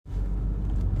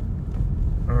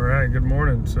right, good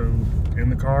morning. So,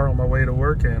 in the car on my way to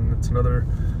work, and it's another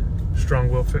Strong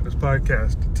Will Fitness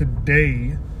podcast.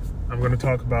 Today, I'm going to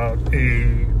talk about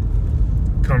a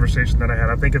conversation that I had.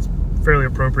 I think it's fairly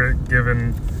appropriate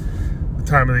given the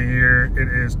time of the year. It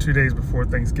is 2 days before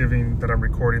Thanksgiving that I'm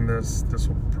recording this. This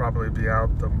will probably be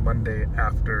out the Monday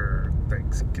after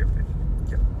Thanksgiving.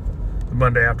 Yeah, the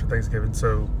Monday after Thanksgiving.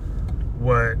 So,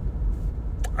 what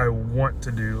I want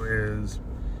to do is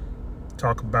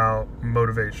talk about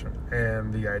motivation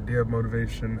and the idea of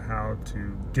motivation, how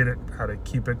to get it, how to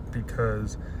keep it,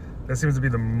 because that seems to be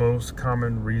the most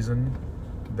common reason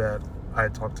that I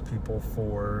talk to people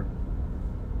for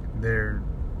their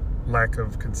lack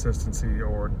of consistency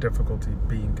or difficulty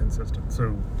being consistent.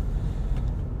 So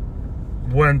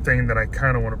one thing that I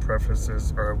kind of want to preface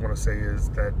is, or I want to say is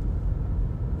that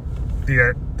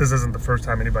this isn't the first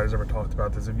time anybody's ever talked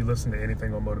about this. If you listen to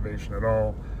anything on motivation at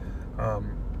all,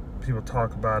 people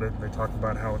talk about it, and they talk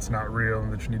about how it's not real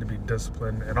and that you need to be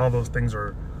disciplined, and all those things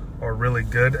are really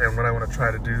good. And what I want to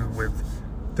try to do with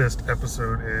this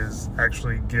episode is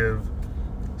actually give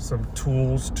some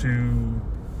tools to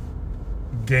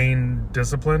gain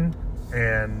discipline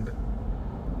and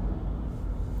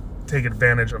take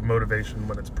advantage of motivation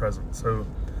when it's present. So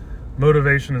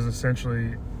motivation is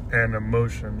essentially an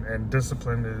emotion, and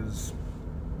discipline is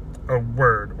a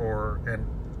word or an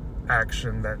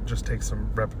action that just takes some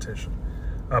repetition.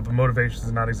 But motivation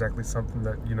is not exactly something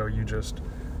that you're just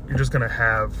going to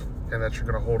have and that you're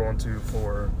going to hold on to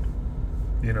for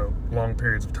long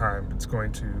periods of time. It's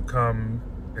going to come,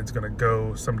 it's going to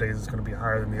go. Some days it's going to be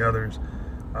higher than the others.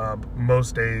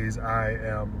 Most days I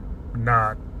am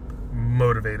not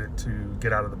motivated to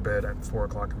get out of the bed at 4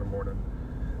 o'clock in the morning.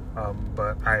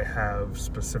 But I have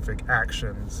specific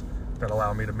actions that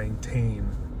allow me to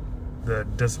maintain the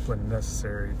discipline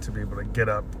necessary to be able to get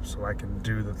up so I can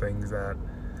do the things that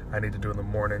I need to do in the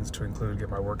mornings, to include get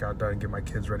my workout done, get my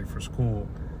kids ready for school,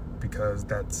 because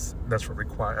that's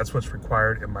what's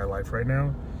required in my life right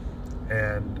now.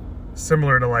 And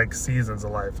similar to like seasons of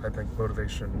life, I think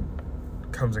motivation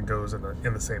comes and goes in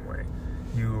the same way.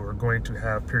 You are going to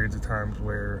have periods of times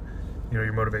where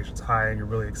your motivation's high and you're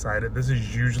really excited. This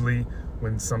is usually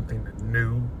when something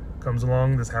new comes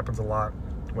along. This happens a lot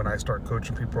when I start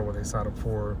coaching people, when they sign up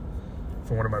for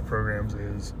one of my programs,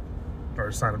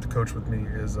 or sign up to coach with me,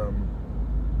 is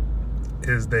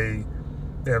they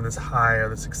have this high or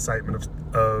this excitement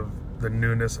of the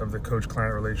newness of the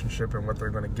coach-client relationship and what they're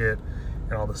going to get,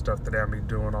 and all the stuff that I'm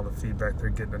doing, all the feedback they're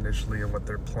getting initially, and what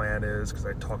their plan is, because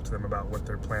I talk to them about what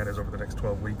their plan is over the next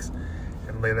 12 weeks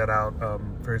and lay that out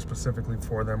very specifically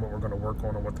for them, what we're going to work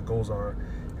on and what the goals are.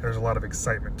 And there's a lot of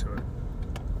excitement to it.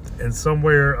 And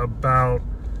somewhere about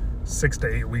 6 to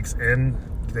 8 weeks in,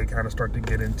 they kind of start to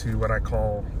get into what I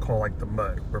call like the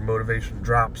mud, where motivation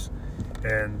drops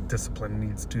and discipline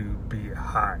needs to be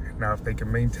high. Now, if they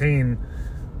can maintain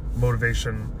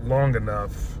motivation long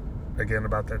enough, again,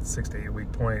 about that 6 to 8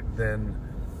 week point, then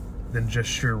just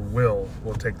sheer will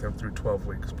take them through 12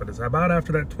 weeks. But it's about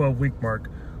after that 12 week mark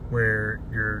where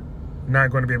you're not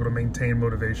going to be able to maintain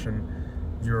motivation.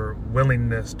 Your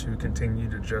willingness to continue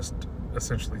to just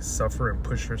essentially suffer and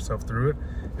push yourself through it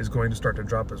is going to start to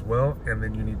drop as well, and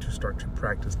then you need to start to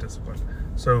practice discipline.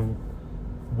 So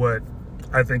what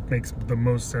I think makes the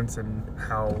most sense in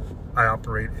how I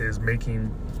operate is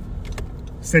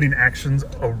setting actions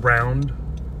around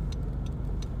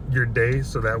your day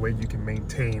so that way you can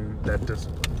maintain that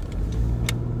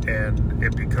discipline, and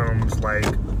it becomes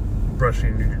like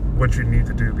what you need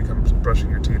to do becomes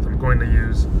brushing your teeth. I'm going to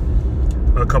use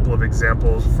a couple of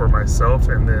examples for myself,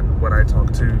 and then what I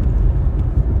talked to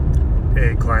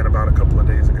a client about a couple of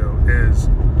days ago is,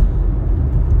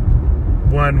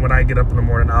 one, when I get up in the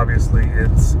morning, obviously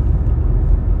it's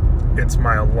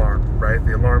my alarm, right?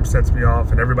 The alarm sets me off,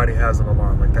 and everybody has an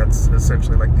alarm. Like, that's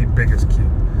essentially like the biggest cue.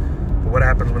 But what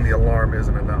happens when the alarm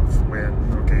isn't enough? When,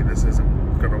 okay, this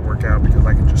isn't going to work out because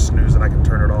I can just snooze and I can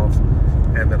turn it off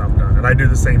and then I'm done. And I do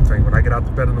the same thing. When I get out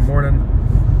of bed in the morning,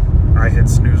 I hit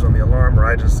snooze on the alarm, or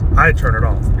I turn it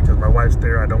off because my wife's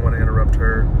there. I don't want to interrupt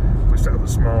her. We still have a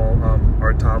small,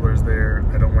 our toddler's there.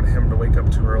 I don't want him to wake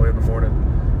up too early in the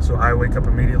morning. So I wake up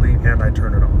immediately and I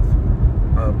turn it off.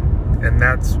 And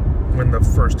that's when the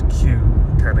first cue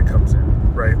kind of comes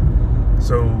in, right?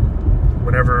 So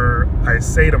whenever I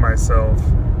say to myself,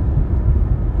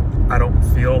 I don't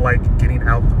feel like getting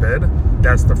out the bed,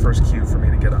 that's the first cue for me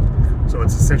to get up. So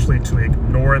it's essentially to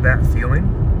ignore that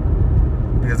feeling,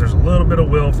 because there's a little bit of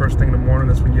will first thing in the morning.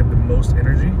 That's when you have the most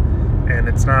energy. And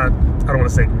it's not, I don't want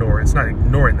to say ignore, it's not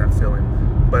ignoring that feeling,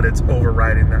 but it's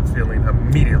overriding that feeling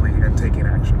immediately and taking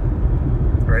action.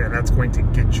 right? And that's going to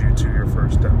get you to your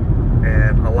first step.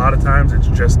 And a lot of times it's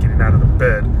just getting out of the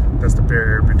bed that's the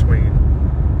barrier between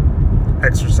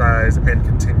exercise and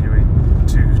continuing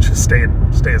to just stay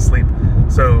asleep.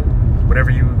 So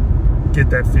whenever you get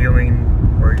that feeling,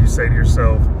 or you say to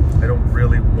yourself, I don't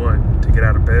really want to get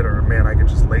out of bed, or man, I could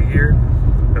just lay here,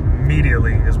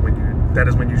 immediately that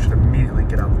is when you should immediately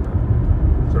get out of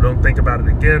bed. So don't think about it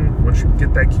again. Once you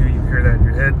get that cue, you hear that in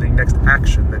your head, the next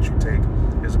action that you take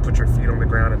is to put your feet on the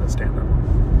ground and to stand up.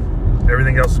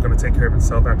 Everything else is going to take care of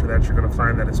itself after that. You're going to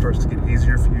find that it starts to get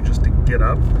easier for you just to get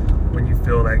up when you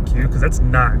feel that cue, because that's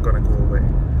not going to go away.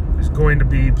 There's going to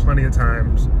be plenty of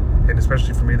times, and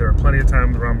especially for me, there are plenty of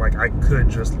times where I'm like, I could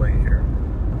just lay here.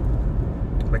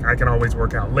 Like, I can always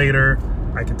work out later.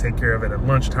 I can take care of it at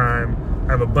lunchtime.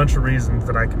 I have a bunch of reasons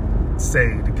that I can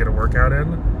say to get a workout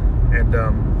in, and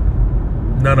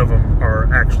none of them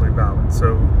are actually valid.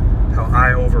 So how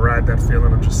I override that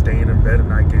feeling of just staying in bed and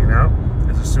not getting out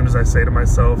is as soon as I say to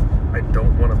myself, I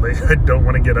don't want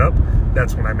to get up,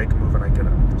 that's when I make a move and I get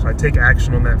up. So I take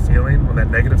action on that feeling, on that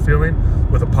negative feeling,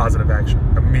 with a positive action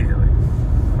immediately.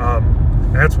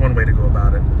 And that's one way to go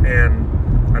about it.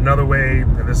 And another way,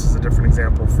 and this is a different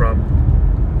example from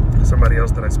somebody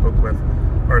else that I spoke with,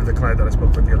 or the client that I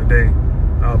spoke with the other day.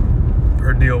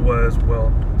 Her deal was,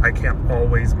 well, I can't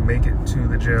always make it to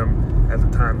the gym at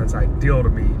the time that's ideal to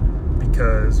me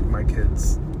because my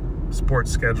kids'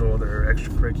 sports schedule, their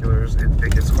extracurriculars,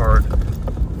 it gets hard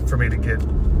for me to get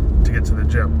to the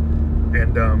gym.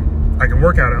 And I can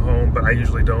work out at home, but I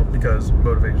usually don't because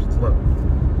motivation's low.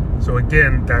 So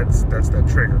again, that's that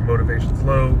trigger. Motivation's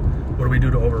low. What do we do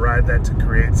to override that? To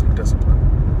create some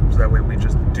discipline. So that way we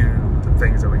just do the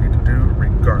things that we need to do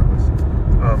regardless.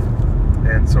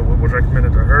 And so what was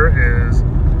recommended to her is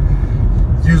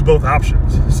use both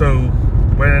options. So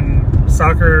when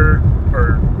soccer,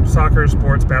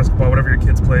 sports, basketball, whatever your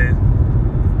kids play,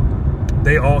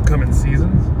 they all come in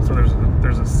seasons. So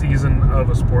there's a season of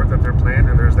a sport that they're playing,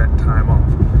 and there's that time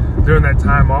off. During that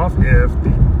time off, if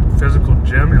the physical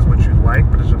gym is what you like,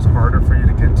 but it's just harder for you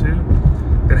to get to,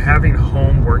 then having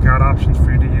home workout options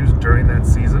for you to use during that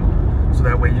season, so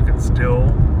that way you can still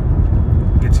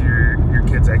get to your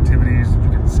kids' activities, you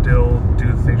can still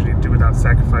do the things you need to do without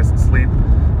sacrificing sleep,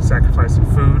 sacrificing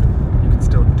food, you can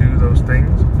still do those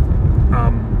things.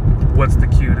 What's the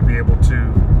cue to be able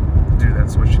to do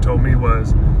that? So what she told me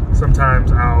was,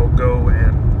 sometimes I'll go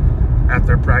and at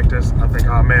their practice, I think,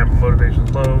 oh man,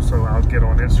 motivation's low, so I'll get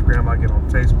on Instagram, I'll get on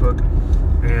Facebook,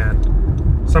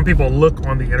 and some people look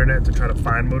on the internet to try to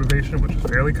find motivation, which is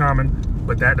fairly common,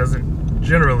 but that doesn't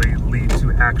generally lead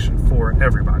to action for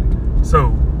everybody. So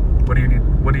what do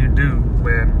you do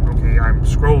when, okay, I'm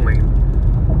scrolling,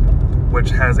 which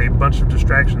has a bunch of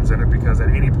distractions in it, because at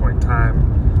any point in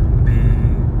time,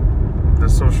 the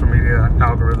social media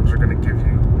algorithms are going to give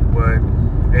you what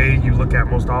A, you look at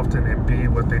most often, and B,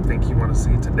 what they think you want to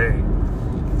see today.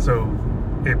 So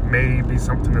it may be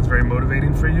something that's very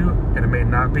motivating for you, and it may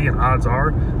not be, and odds are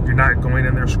you're not going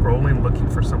in there scrolling looking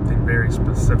for something very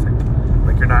specific.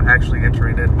 Like, you're not actually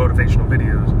entering in motivational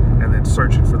videos and then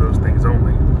searching for those things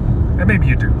only. And maybe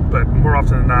you do, but more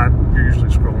often than not, you're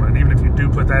usually scrolling. And even if you do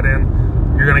put that in,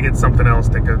 you're going to get something else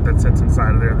that sits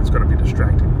inside of there that's going to be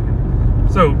distracting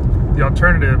you. So the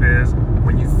alternative is,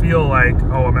 when you feel like,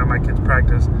 oh, I'm at my kid's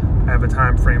practice, I have a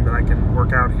time frame that I can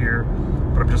work out here,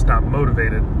 but I'm just not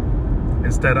motivated.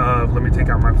 Instead of, let me take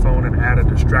out my phone and add a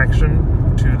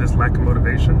distraction to this lack of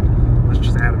motivation, let's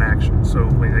just add an action. So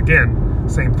again,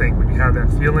 same thing. When you have that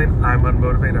feeling, I'm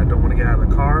unmotivated, I don't want to get out of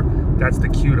the car, that's the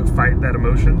cue to fight that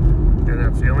emotion and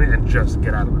that feeling and just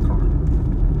get out of the car.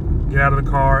 Get out of the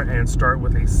car and start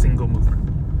with a single movement,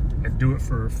 and do it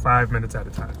for 5 minutes at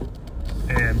a time.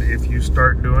 And if you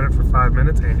start doing it for 5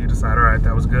 minutes and you decide, all right,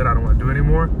 that was good, I don't want to do it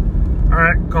anymore, all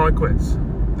right, call it quits.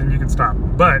 Then you can stop.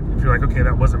 But if you're like, okay,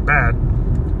 that wasn't bad,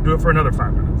 do it for another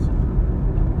 5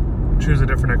 minutes. Choose a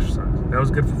different exercise. That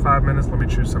was good for 5 minutes, let me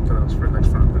choose something else for the next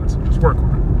 5 minutes and just work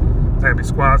on it. That could be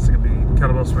squats, it could be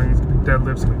kettlebell swings, it could be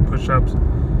deadlifts, it could be push-ups,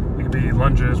 it could be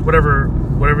lunges, whatever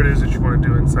it is that you want to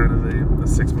do inside of the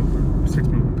six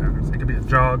movement patterns. It could be a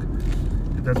jog,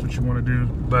 if that's what you want to do.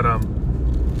 But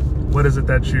what is it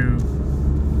that you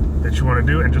want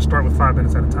to do, and just start with 5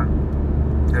 minutes at a time.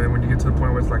 And then when you get to the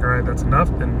point where it's like, all right, that's enough,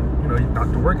 then you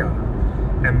knock the workout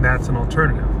out. And that's an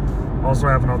alternative. Also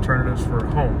have an alternatives for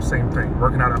home. Same thing.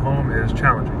 Working out at home is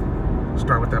challenging.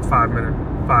 Start with that 5 minute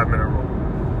rule.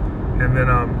 And then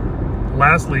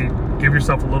lastly, give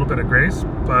yourself a little bit of grace,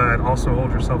 but also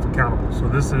hold yourself accountable. So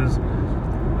this is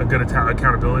a good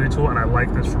accountability tool, and I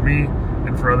like this for me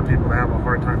and for other people that have a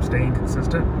hard time staying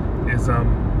consistent, is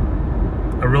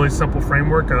a really simple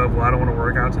framework of, well, I don't want to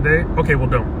work out today. Okay, well,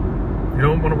 don't. If you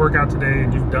don't want to work out today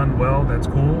and you've done well, that's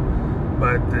cool.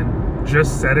 But then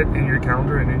just set it in your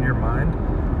calendar and in your mind.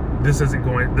 This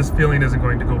feeling isn't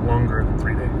going to go longer than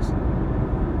 3 days.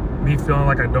 Me feeling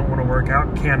like I don't want to work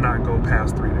out cannot go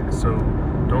past 3 days. So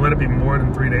don't let it be more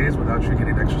than 3 days without you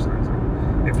getting exercise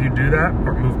in. If you do that,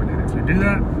 or movement in, if you do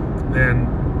that, then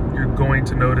you're going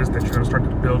to notice that you're going to start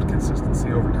to build consistency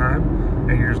over time,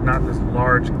 and there's not this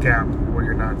large gap where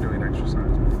you're not doing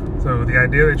exercise. So the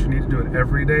idea that you need to do it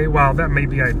every day, while that may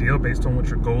be ideal based on what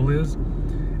your goal is,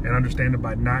 and understand that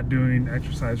by not doing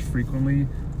exercise frequently,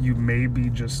 you may be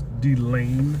just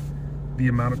delaying the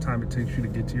amount of time it takes you to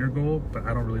get to your goal. But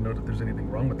I don't really know that there's anything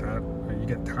wrong with that. You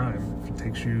get time. If it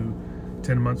takes you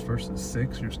 10 months versus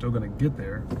 6, you're still going to get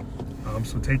there.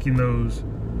 So taking those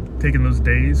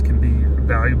days can be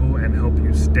valuable and help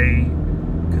you stay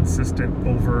consistent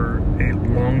over a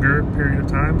longer period of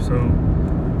time. So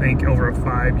think over a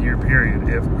 5-year period,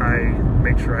 if I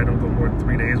make sure I don't go more than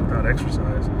 3 days without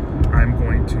exercise, I'm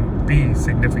going to be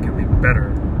significantly better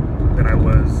than I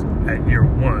was at year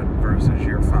 1 versus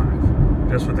year 5,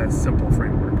 just with that simple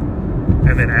framework.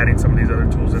 And then adding some of these other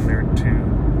tools in there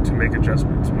to make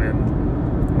adjustments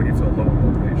when you feel low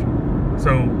in motivation.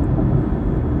 So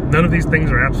none of these things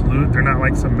are absolute. They're not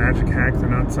like some magic hack. They're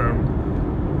not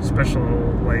some special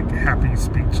like happy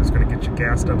speech that's going to get you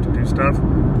gassed up to do stuff.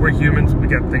 We're humans. We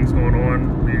got things going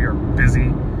on. We are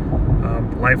busy.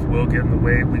 Life will get in the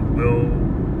way. We will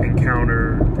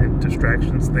encounter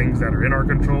distractions, things that are in our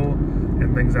control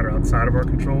and things that are outside of our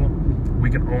control. We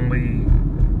can only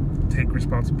take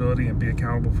responsibility and be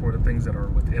accountable for the things that are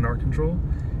within our control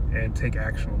and take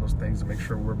action on those things to make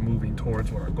sure we're moving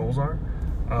towards what our goals are.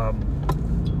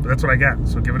 But that's what I got.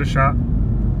 So give it a shot.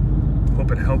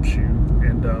 Hope it helps you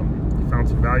and you found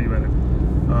some value in it.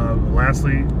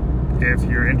 Lastly, if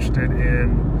you're interested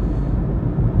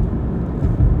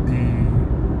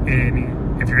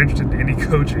if you're interested in any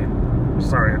coaching,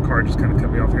 sorry, a car just kind of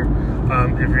cut me off here.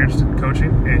 If you're interested in coaching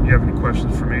and you have any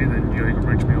questions for me, then you can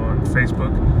reach me on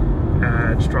Facebook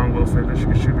at Strong Will Fitness. You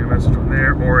can shoot me a message on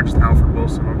there, or just Alfred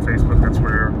Wilson on Facebook. That's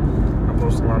where I'm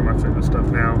posting a lot of my fitness stuff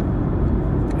now.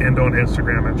 And on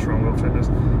Instagram at Strong Will Fitness.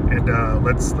 And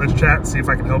let's chat, see if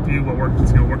I can help you, what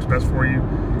works best for you,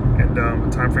 and a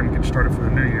time frame to get started for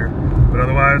the new year. But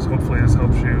otherwise, hopefully this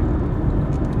helps you,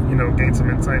 gain some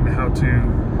insight into how to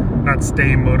not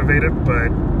stay motivated, but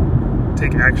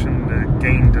take action to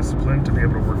gain discipline to be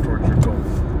able to work towards your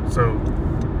goal. So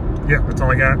yeah, that's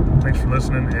all I got. Thanks for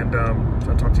listening, and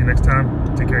I'll talk to you next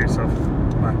time. Take care of yourself.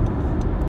 Bye.